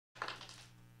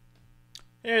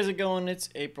Hey, how's it going? It's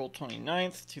April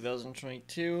 29th,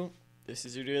 2022. This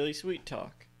is your Daily Sweet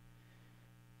Talk.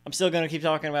 I'm still going to keep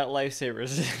talking about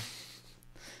lifesavers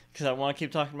because I want to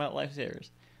keep talking about lifesavers.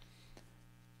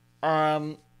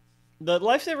 Um, the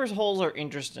lifesavers holes are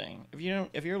interesting.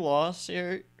 If you're lost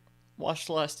here, watch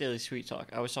the last Daily Sweet Talk.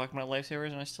 I was talking about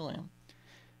lifesavers and I still am.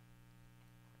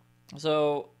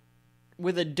 So,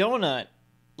 with a donut,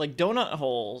 like donut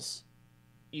holes,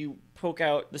 you poke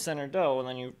out the center dough and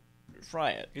then you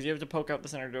fry it because you have to poke out the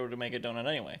center dough to make a donut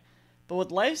anyway. But with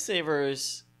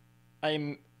lifesavers,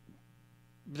 I'm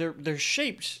they're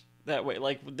shaped that way.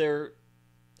 Like they're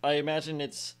I imagine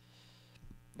it's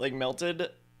like melted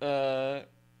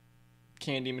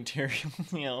candy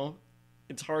material.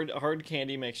 It's hard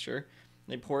candy mixture.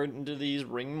 They pour it into these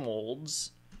ring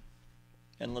molds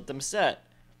and let them set.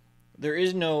 There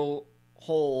is no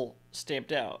hole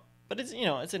stamped out, but it's an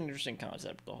interesting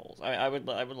concept. The holes. I would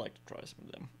like to try some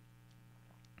of them.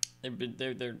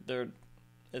 They're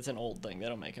it's an old thing. They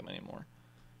don't make them anymore.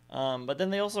 But then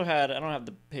they also had, I don't have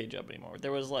the page up anymore.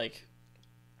 There was like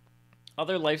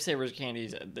other Lifesavers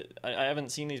candies. I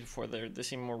haven't seen these before. They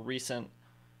seem more recent.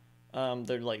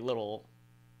 They're like little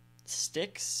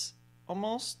sticks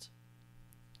almost.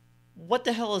 What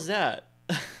the hell is that?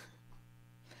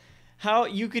 How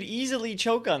you could easily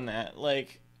choke on that,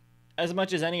 like as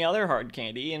much as any other hard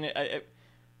candy, and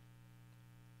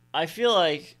I feel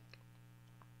like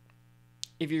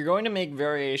if you're going to make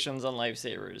variations on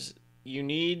Lifesavers, you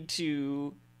need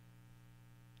to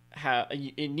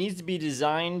it needs to be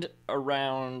designed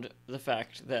around the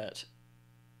fact that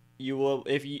you will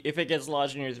if it gets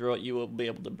lodged in your throat, you will be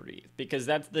able to breathe, because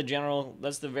that's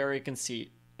the very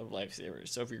conceit of Lifesavers.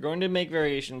 So if you're going to make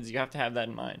variations, you have to have that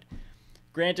in mind.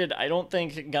 Granted, I don't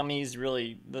think gummies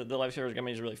really the Lifesavers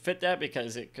gummies really fit that,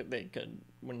 because they could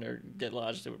when they get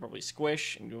lodged, they would probably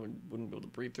squish and you wouldn't be able to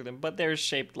breathe through them. But they're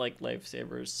shaped like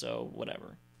Lifesavers, so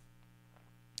whatever.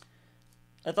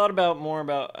 I thought more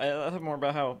about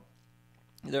how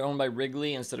they're owned by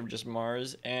Wrigley instead of just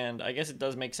Mars, and I guess it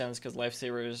does make sense because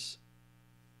Lifesavers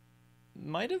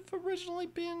might have originally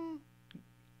been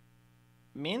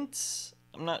Mints.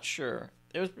 I'm not sure.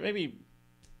 It was maybe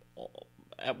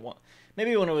at one.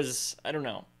 Maybe when it was, I don't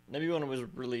know. Maybe when it was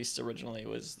released originally, it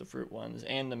was the fruit ones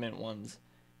and the mint ones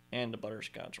and the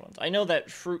butterscotch ones. I know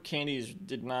that fruit candies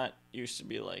did not used to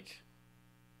be like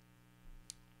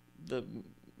the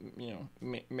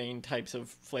main types of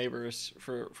flavors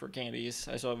for candies.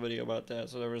 I saw a video about that.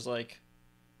 So there was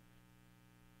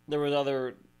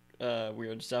other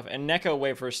weird stuff, and Necco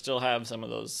wafers still have some of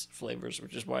those flavors,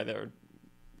 which is why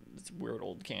it's weird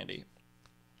old candy.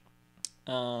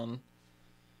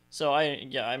 So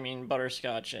I mean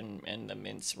butterscotch and the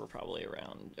mints were probably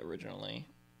around originally.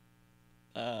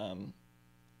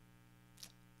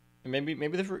 Maybe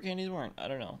the fruit candies weren't. I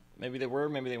don't know. Maybe they were.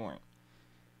 Maybe they weren't.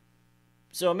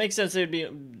 So it makes sense they'd be,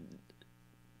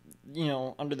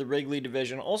 under the Wrigley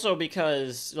division. Also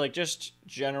because, like, just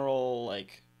general,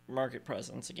 like, market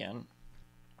presence again.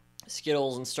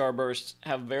 Skittles and Starburst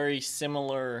have very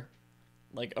similar,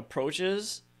 like,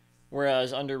 approaches.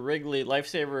 Whereas under Wrigley,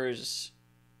 Lifesavers,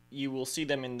 you will see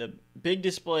them in the big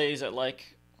displays at,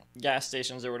 like, gas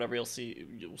stations or whatever. You'll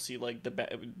see like, the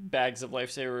bags of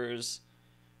Lifesavers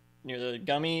near the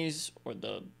gummies or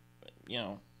the,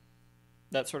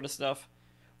 that sort of stuff.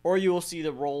 Or you will see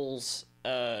the rolls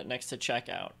next to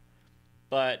checkout,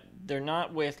 but they're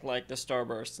not with like the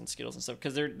Starburst and Skittles and stuff,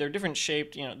 because they're different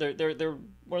shaped. They're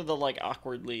one of the like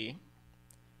awkwardly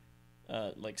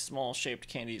like small shaped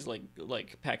candies,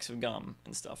 like packs of gum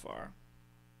and stuff are.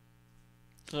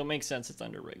 So it makes sense it's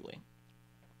under Wrigley.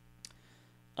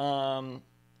 I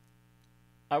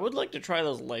would like to try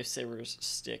those Lifesavers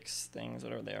sticks things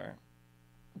that are there,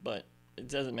 but it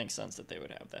doesn't make sense that they would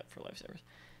have that for Lifesavers.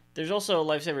 There's also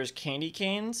Lifesavers candy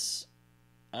canes,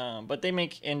 but they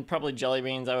make, and probably jelly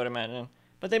beans, I would imagine.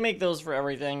 But they make those for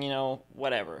everything,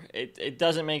 whatever. It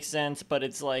doesn't make sense, but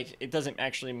it's like, it doesn't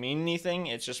actually mean anything.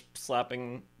 It's just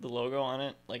slapping the logo on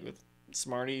it, like with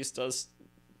Smarties does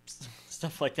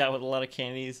stuff like that with a lot of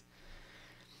candies,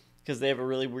 because they have a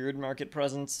really weird market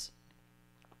presence.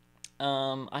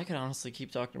 I could honestly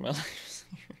keep talking about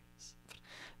Lifesavers,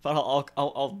 but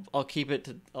I'll keep it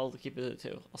to at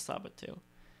 2. I'll stop at 2.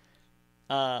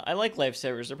 I like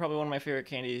Lifesavers. They're probably one of my favorite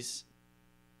candies.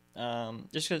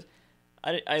 Just because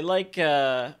I like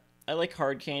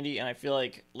hard candy, and I feel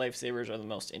like Lifesavers are the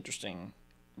most interesting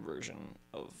version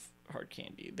of hard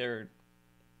candy.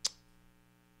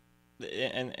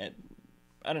 And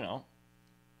I don't know.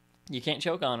 You can't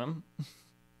choke on them.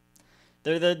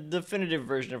 They're the definitive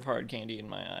version of hard candy in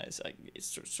my eyes. It's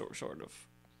sort of.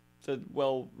 It's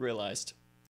well realized.